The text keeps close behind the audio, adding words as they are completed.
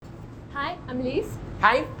Hi, I'm Liz,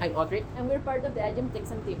 Hi, I'm Audrey. and we're part of the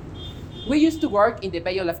TecCEM team. We used to work in the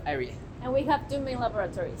biolab area. And we have two main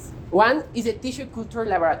laboratories, One is the tissue culture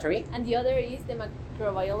laboratory, and the other is the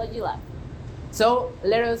microbiology lab. so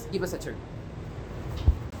let us give us a tour.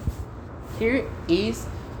 Here is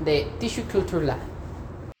the tissue culture lab.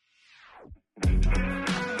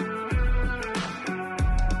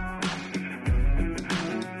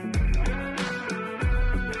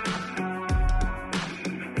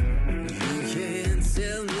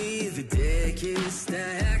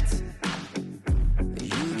 Stacked.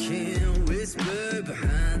 You can whisper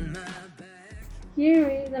behind my back. Here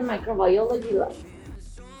is the microbiology lab.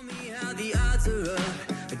 Show me how the odds are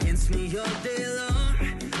up against me all day long.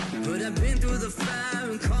 But I've been through the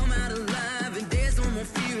fire and come out alive, and there's no more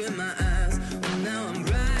fear in my eyes. Oh, now I'm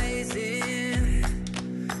rising,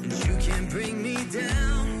 and you can't bring me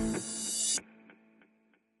down.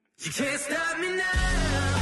 You can't stop me now.